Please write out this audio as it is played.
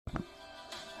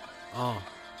Uh,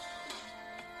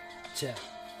 check.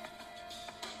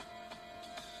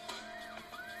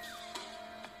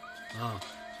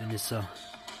 And it's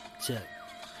check.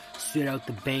 Straight out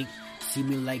the bank. See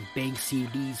me like bank, see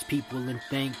these people and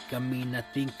think. I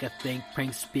think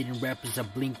prank spitting rappers. I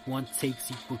blink, one takes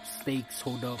equal stakes.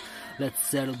 Hold up, let's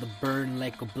settle the burn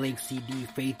like a blank CD.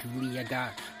 Faithfully, I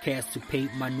got cash to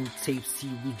paint my new tape.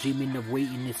 See, we dreaming of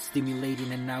waiting, it's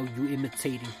stimulating, and now you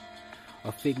imitating.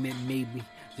 A figment maybe,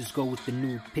 just go with the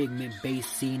new pigment base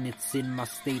scene. It's in my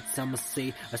states, I'ma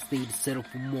say I stay to settle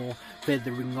for more.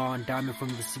 Feathering on, diamond from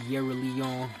the Sierra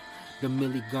Leone. The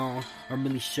Millie gone, or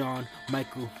Millie Sean,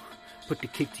 Michael. Put the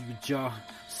kick to your jaw.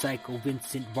 Psycho,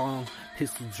 Vincent Vaughn,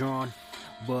 pistol drawn.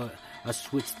 But I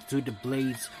switched to the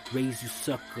blades. Raise you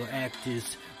sucker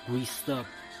actors. Greased up,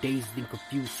 dazed and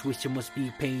confused. Switcher must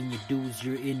be paying your dues.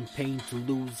 You're in pain to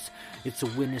lose. It's a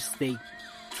winner's stake.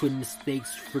 Twin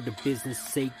mistakes for the business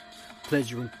sake.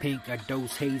 Pleasure in pink, I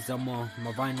dose haze. I'm on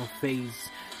my vinyl phase.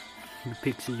 You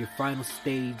picture your final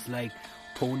stage like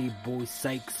Pony Boy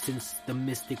Psych since the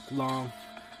Mystic Long.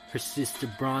 Her sister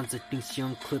Bronze, I think she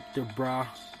unclipped her bra.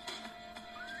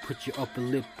 Put your upper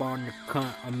lip on the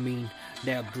cunt,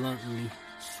 that bluntly.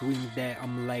 Swing that,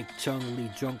 I'm like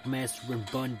Chung-Li, drunk master and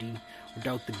Bundy.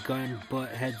 Without the gun, butt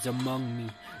heads among me.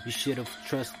 You should've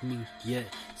trusted me, yet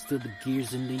still the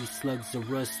gears in these slugs are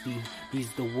rusty.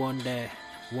 These the one that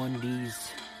won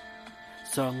these.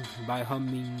 Sung by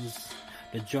hummings.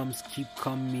 The drums keep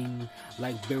coming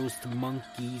like barrels to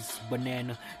monkeys.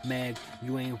 Banana mag,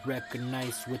 you ain't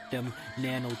recognized with them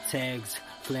nano tags.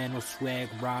 Flannel swag,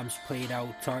 rhymes played out,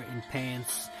 tartan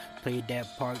pants. Played that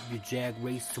part, you jag,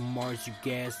 race to Mars, you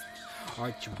gassed.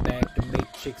 Arch your back to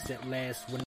make chicks at last. When